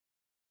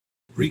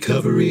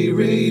Recovery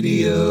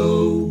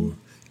Radio,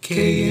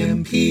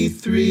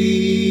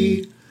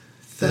 KMP3,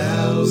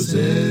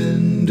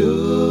 Thousand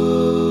Oaks.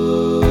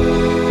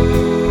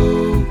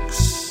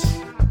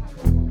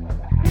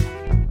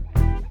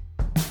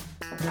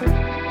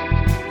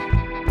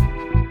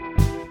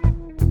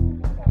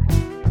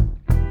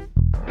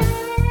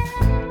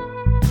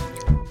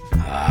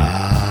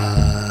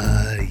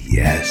 Ah,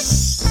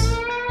 yes.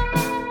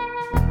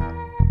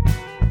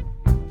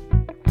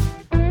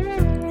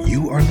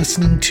 You are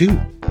listening to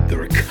the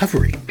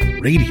Recovery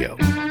Radio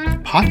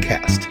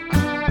podcast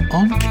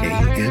on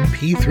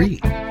KMP3.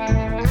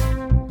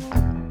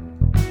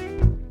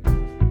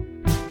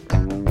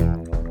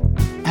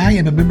 I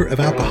am a member of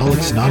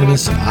Alcoholics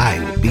Anonymous, and I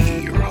will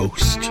be your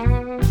host. You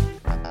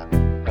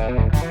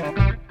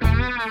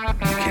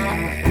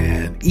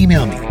can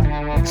email me,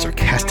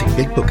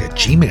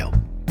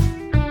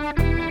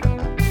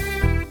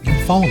 sarcasticbigbook@gmail.com. You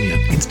can follow me on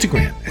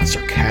Instagram at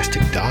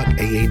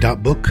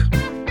sarcastic.aa.book.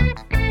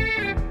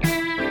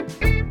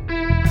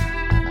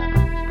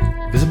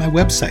 Visit my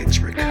websites,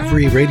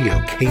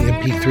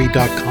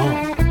 recoveryradiokmp3.com.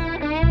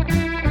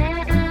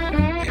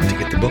 And to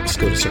get the books,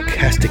 go to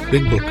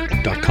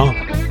sarcasticbigbook.com.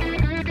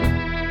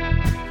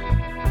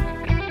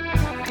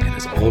 And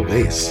as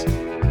always,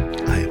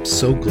 I am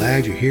so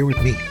glad you're here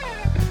with me.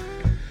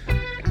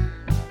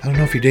 I don't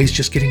know if your day's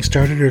just getting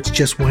started, or it's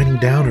just winding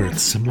down, or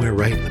it's somewhere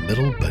right in the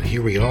middle, but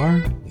here we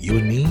are, you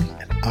and me,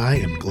 and I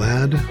am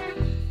glad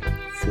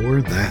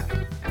for that.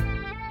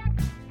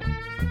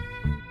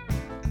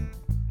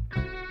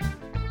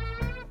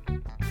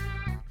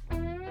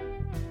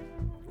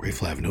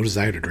 Grateful I have no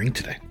desire to drink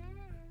today.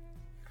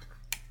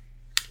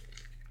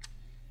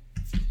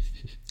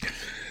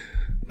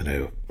 I'm going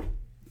to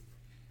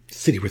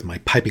sit here with my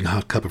piping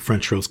hot cup of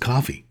French roast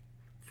coffee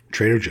from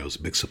Trader Joe's,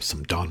 mix up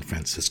some Don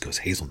Francisco's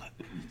hazelnut,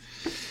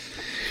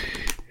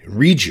 and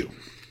read you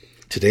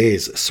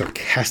today's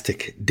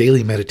sarcastic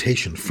daily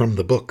meditation from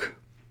the book.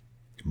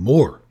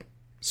 More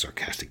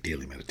sarcastic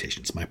daily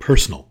meditations, my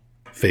personal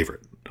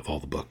favorite of all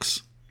the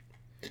books.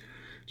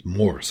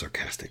 More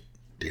sarcastic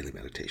daily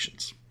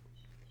meditations.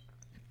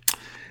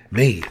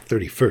 May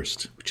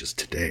 31st, which is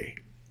today.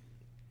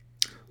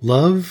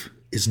 Love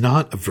is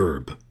not a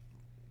verb.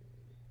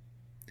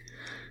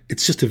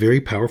 It's just a very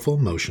powerful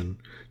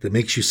emotion that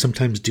makes you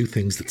sometimes do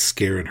things that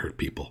scare and hurt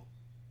people.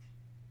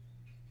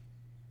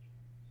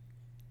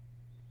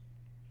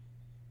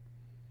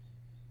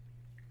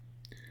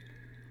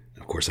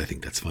 Of course, I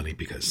think that's funny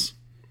because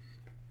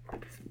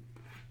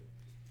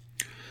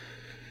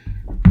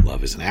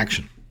love is an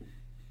action.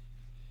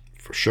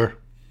 For sure.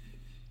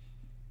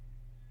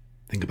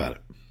 Think about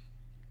it.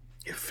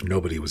 If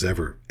nobody was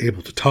ever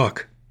able to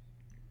talk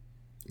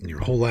in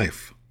your whole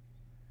life,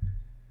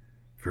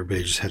 if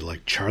everybody just had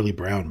like Charlie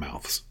Brown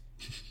mouths,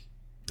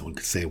 no one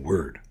could say a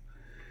word,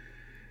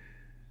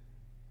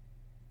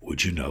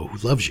 would you know who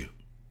loves you?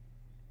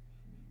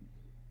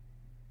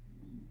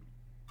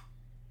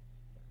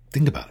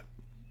 Think about it.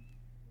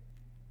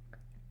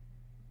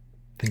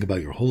 Think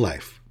about your whole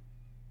life.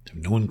 If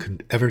no one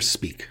could ever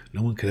speak,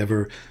 no one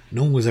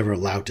was ever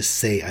allowed to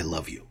say I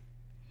love you,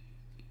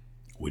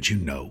 would you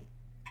know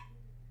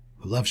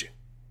who loves you?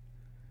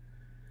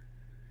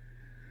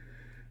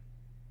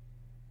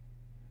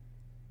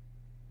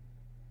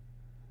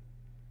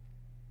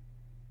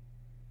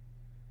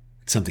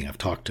 It's something I've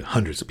talked to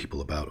hundreds of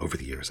people about over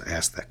the years. I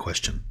asked that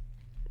question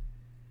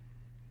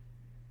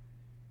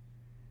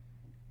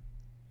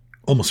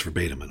almost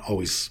verbatim, and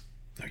I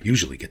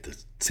usually get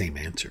the same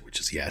answer, which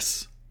is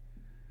yes.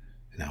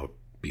 And I would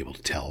be able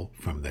to tell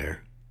from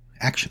their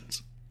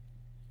actions.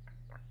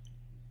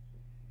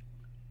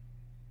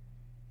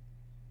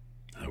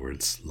 In other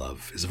words,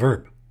 love is a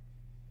verb.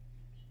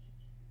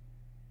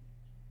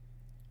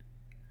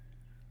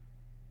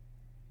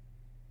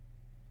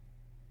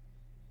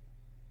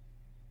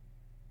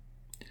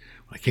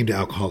 When I came to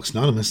Alcoholics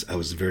Anonymous, I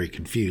was very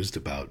confused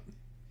about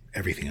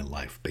everything in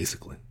life,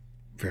 basically.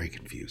 Very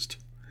confused.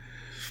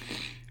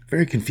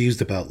 Very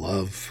confused about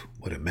love,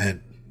 what it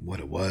meant, what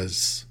it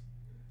was,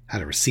 how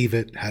to receive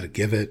it, how to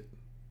give it,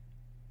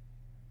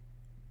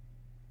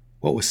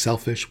 what was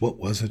selfish, what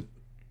wasn't.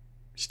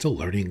 Still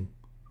learning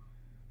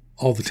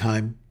all the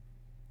time.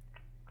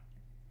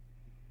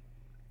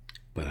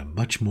 But I'm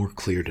much more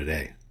clear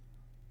today.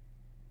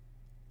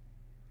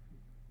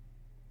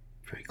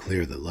 Very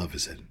clear that love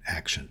is an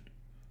action.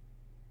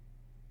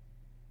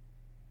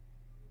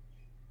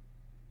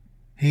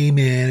 Hey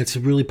man, it's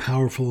a really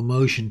powerful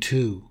emotion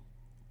too.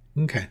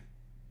 Okay.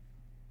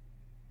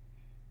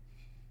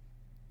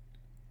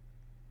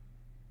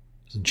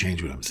 Doesn't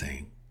change what I'm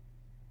saying.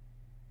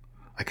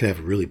 I could have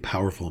a really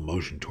powerful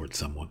emotion towards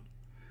someone,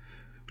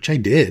 which I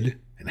did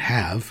and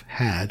have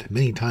had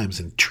many times,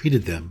 and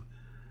treated them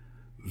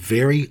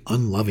very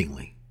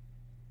unlovingly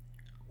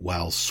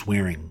while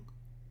swearing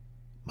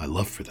my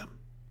love for them.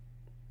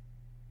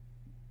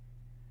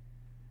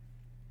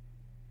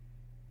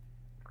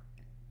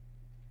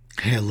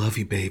 Hey, I love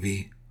you,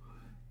 baby.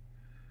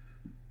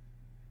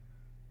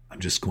 I'm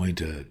just going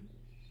to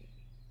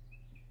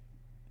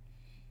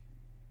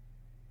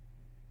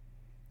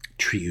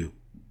treat you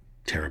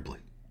terribly.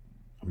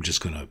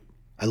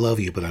 I love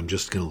you, but I'm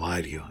just going to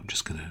lie to you. I'm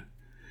just going to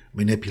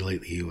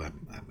manipulate you.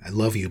 I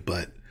love you,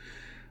 but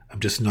I'm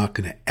just not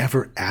going to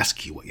ever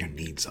ask you what your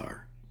needs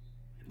are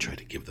and try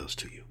to give those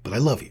to you. But I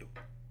love you.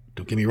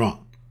 Don't get me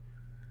wrong.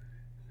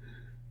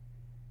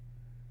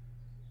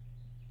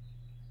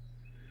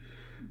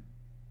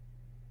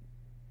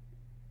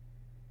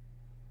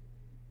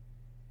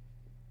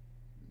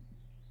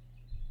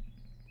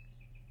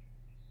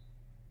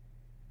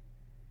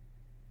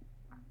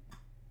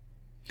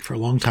 For a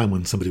long time,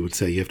 when somebody would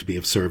say you have to be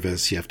of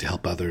service, you have to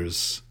help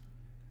others,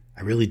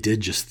 I really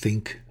did just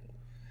think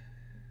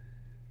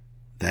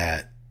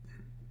that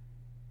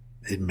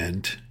it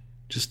meant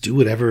just do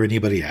whatever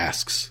anybody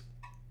asks.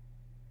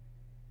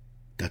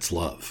 That's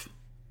love.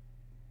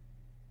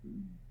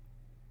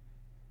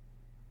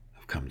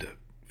 I've come to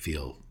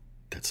feel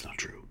that's not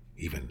true,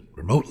 even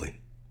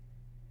remotely.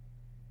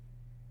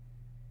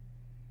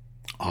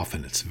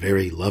 Often it's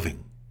very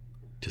loving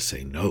to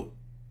say no.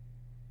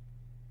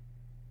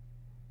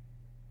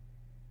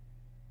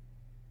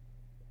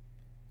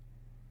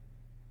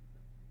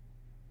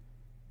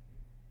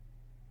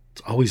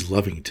 It's always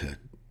loving to,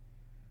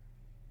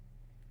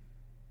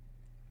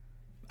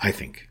 I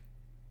think,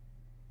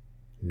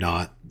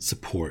 not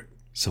support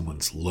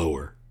someone's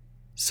lower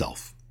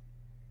self.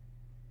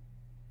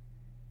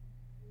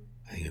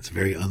 I think it's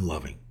very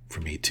unloving for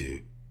me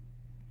to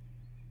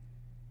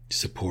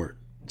support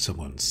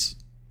someone's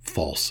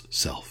false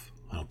self.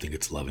 I don't think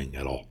it's loving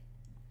at all.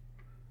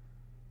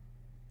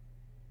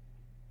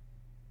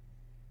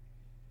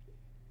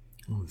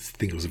 I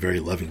think it was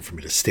very loving for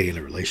me to stay in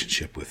a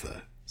relationship with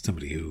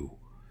somebody who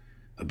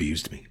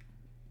abused me.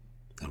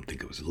 I don't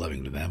think it was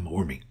loving to them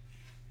or me.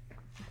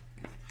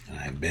 And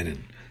I've been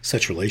in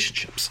such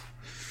relationships.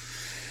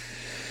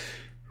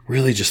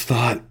 Really just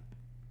thought,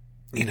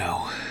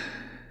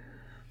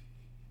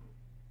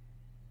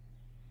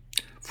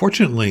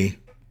 fortunately,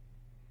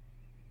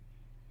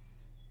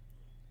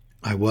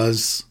 I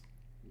was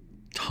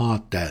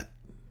taught that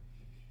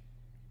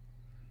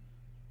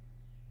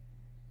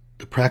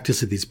the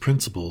practice of these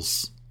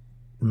principles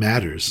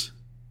matters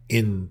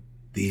in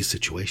these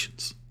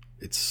situations.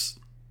 It's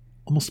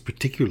almost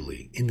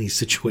particularly in these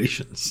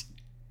situations.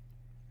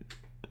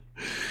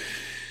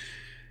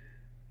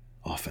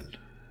 Often.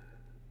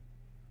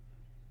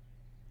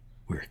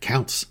 Where it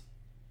counts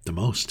the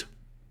most.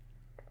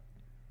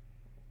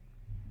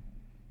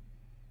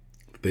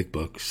 The Big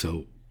Book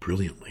so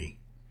brilliantly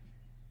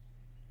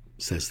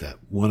says that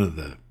one of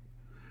the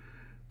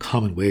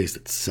common ways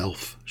that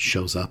self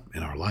shows up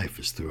in our life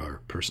is through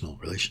our personal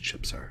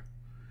relationships, our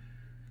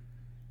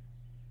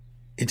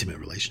intimate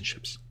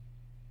relationships.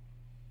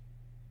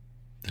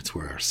 That's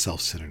where our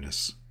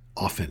self-centeredness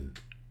often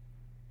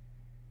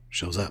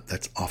shows up.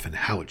 That's often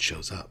how it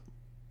shows up.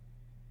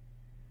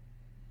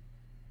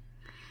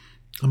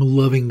 I'm a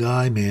loving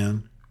guy,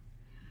 man.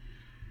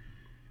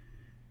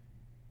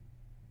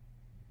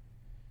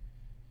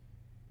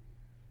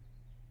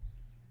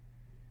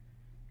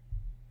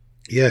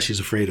 Yeah, she's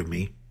afraid of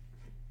me.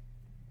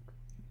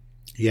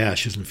 Yeah,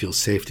 she doesn't feel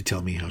safe to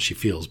tell me how she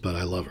feels, but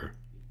I love her.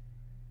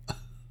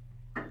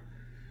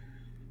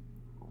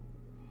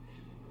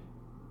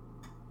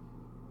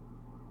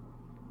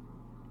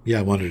 Yeah,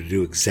 I want her to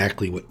do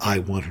exactly what I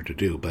want her to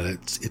do, but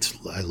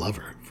I love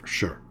her for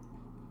sure.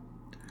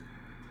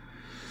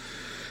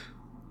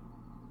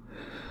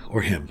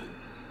 Or him.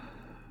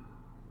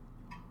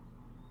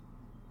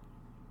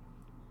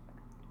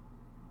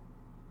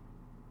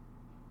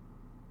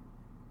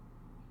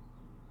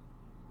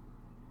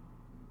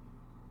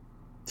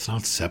 It's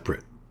not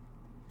separate,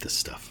 this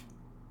stuff.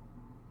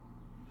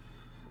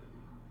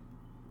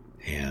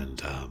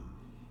 And,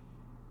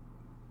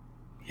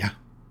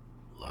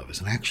 love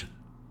is an action.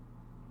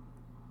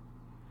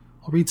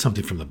 I'll read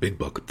something from the Big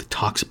Book that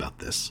talks about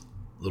this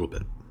a little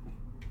bit.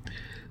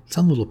 It's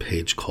on a little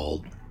page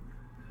called,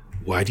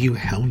 Why Do You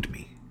Hound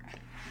Me?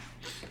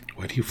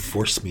 Why do you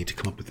force me to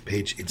come up with the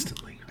page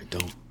instantly? I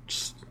don't.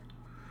 Just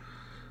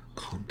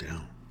calm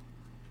down.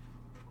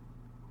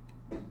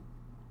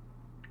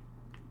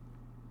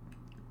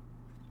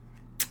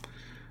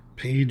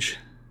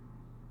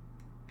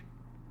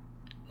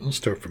 I'll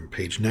start from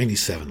page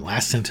 97.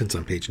 Last sentence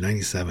on page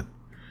 97.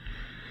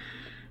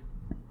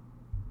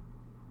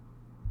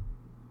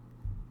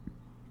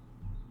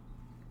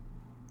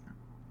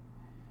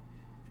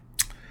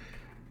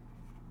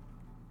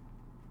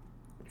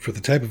 For the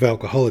type of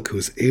alcoholic who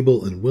is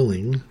able and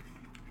willing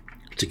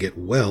to get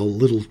well,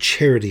 little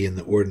charity in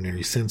the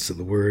ordinary sense of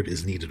the word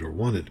is needed or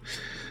wanted.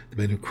 The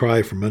men who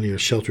cry for money or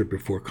shelter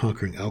before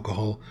conquering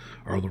alcohol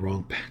are on the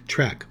wrong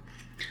track.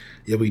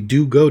 Yet we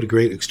do go to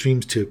great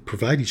extremes to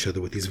provide each other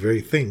with these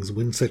very things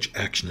when such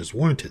action is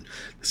warranted.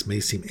 This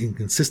may seem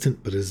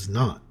inconsistent, but it is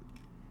not.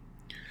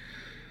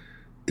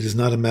 It is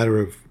not a matter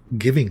of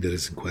giving that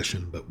is in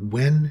question, but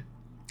when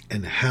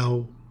and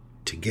how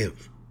to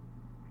give.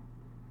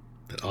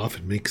 That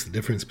often makes the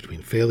difference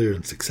between failure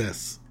and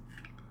success.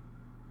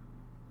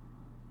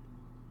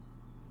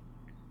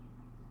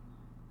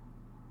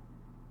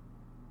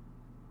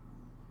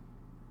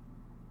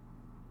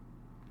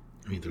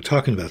 mean, they're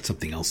talking about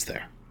something else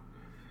there.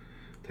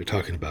 They're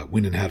talking about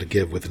when and how to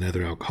give with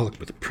another alcoholic,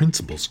 but the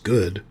principle's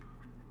good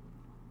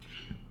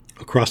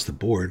across the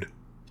board.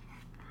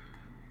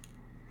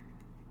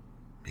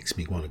 Makes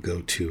me want to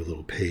go to a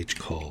little page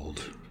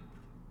called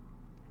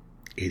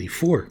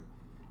 84.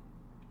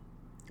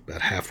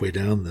 About halfway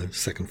down the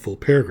second full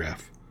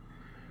paragraph.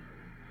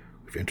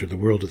 We've entered the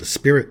world of the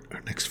spirit.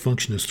 Our next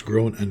function is to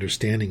grow in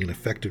understanding and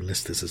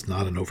effectiveness. This is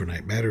not an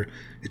overnight matter.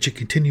 It should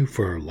continue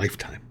for our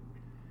lifetime.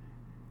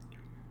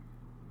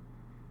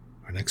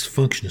 Our next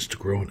function is to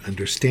grow in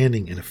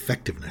understanding and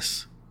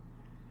effectiveness.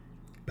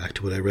 Back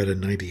to what I read in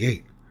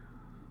 98.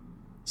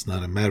 It's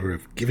not a matter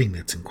of giving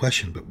that's in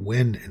question, but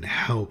when and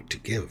how to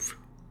give.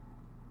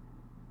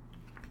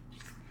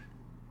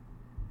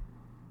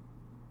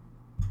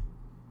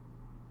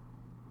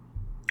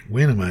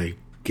 When am I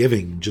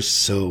giving just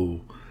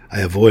so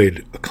I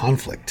avoid a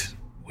conflict?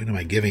 When am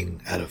I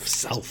giving out of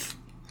self?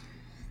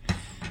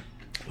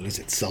 What is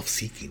it?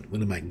 Self-seeking.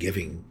 When am I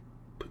giving,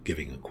 put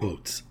giving in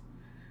quotes,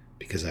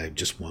 because I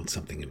just want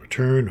something in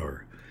return,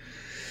 or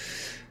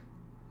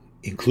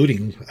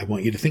including I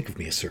want you to think of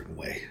me a certain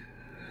way?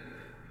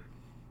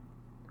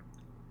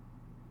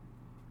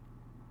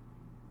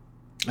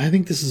 I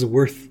think this is a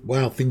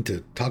worthwhile thing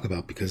to talk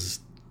about because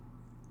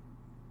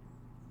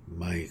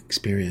my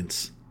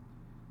experience,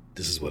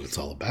 this is what it's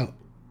all about.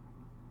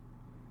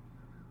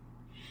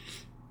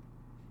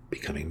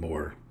 Becoming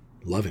more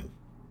loving.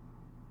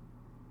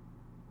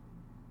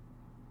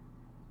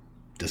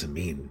 Doesn't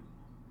mean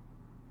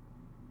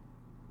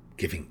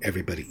giving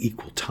everybody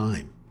equal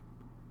time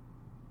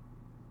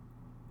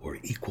or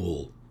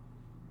equal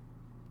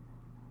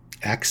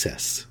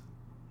access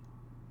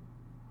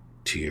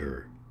to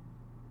your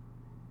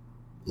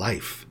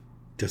life.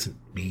 Doesn't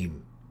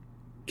mean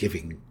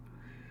giving,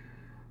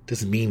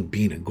 doesn't mean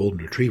being a golden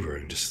retriever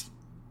and just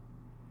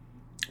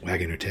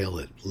wagging your tail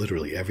at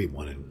literally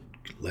everyone and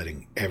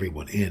letting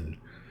everyone in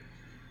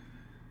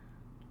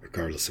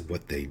regardless of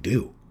what they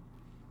do.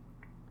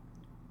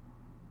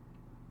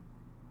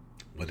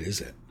 What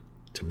is it?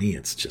 To me,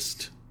 it's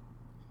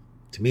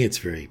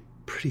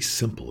pretty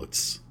simple.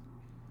 It's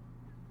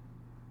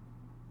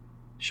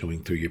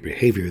showing through your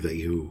behavior that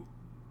you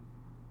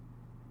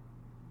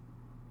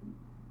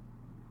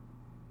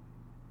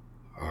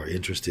are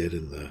interested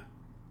in the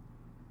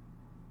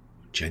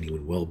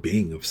genuine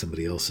well-being of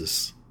somebody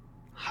else's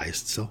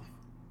highest self.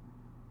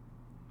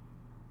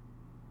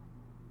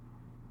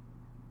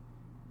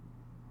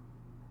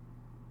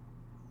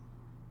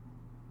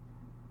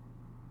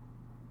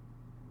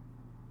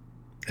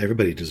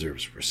 Everybody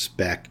deserves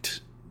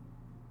respect.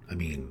 I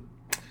mean,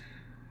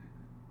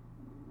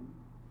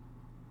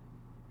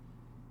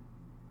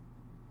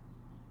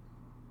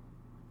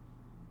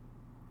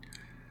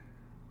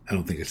 I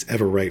don't think it's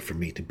ever right for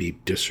me to be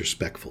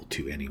disrespectful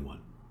to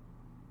anyone.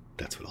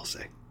 That's what I'll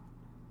say.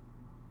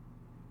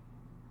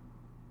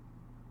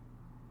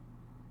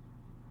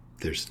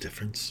 There's a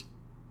difference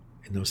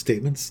in those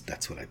statements.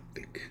 That's what I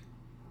think.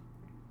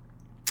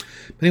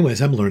 But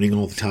anyways, I'm learning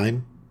all the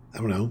time. I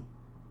don't know.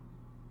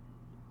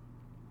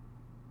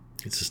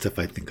 It's the stuff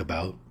I think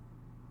about.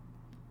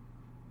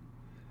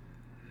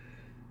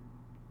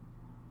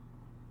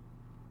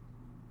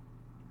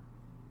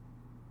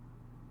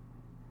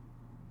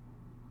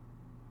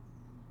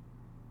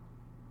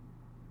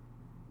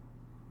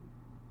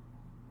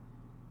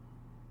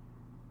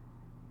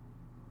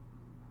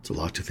 It's a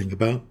lot to think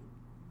about.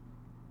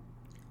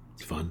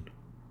 It's fun.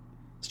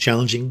 It's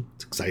challenging.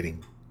 It's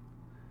exciting.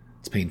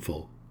 It's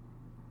painful.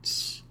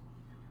 It's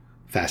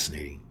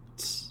fascinating.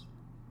 It's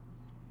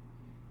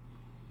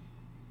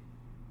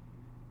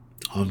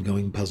an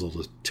ongoing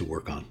puzzle to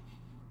work on.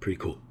 Pretty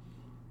cool.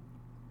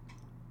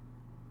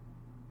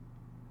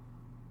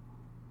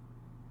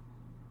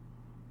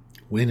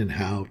 When and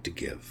how to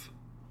give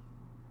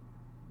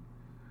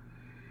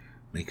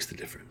makes the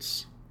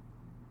difference.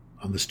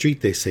 On the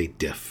street, they say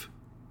diff.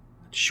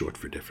 It's short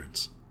for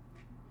difference.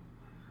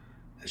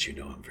 As you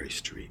know, I'm very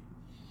street.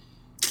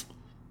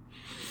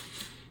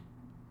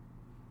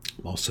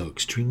 I'm also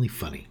extremely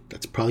funny.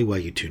 That's probably why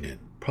you tune in.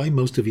 Probably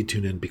most of you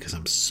tune in because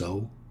I'm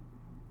so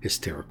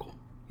hysterical.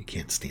 You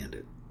can't stand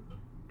it.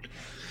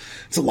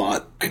 It's a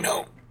lot, I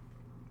know.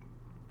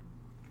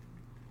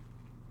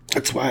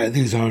 That's why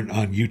these aren't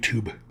on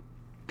YouTube.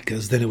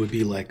 Because then it would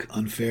be like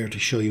unfair to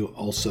show you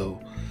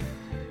also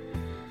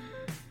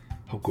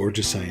how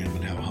gorgeous I am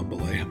and how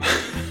humble I am.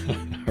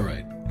 All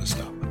right, let's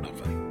stop. I'm not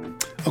funny.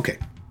 Okay.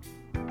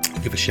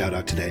 I'll give a shout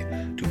out today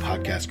to a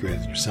podcast greater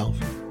than yourself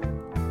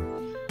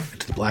and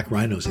to the Black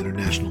Rhinos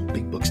International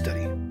Big Book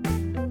Study.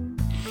 And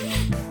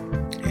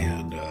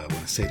I want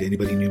to say to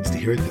anybody who needs to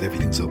hear it that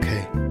everything's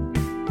okay.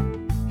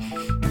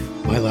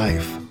 My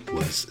life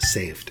was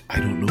saved. I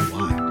don't know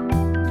why.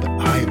 But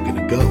I am going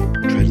to go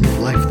try to live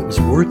a life that was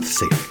worth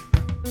saving.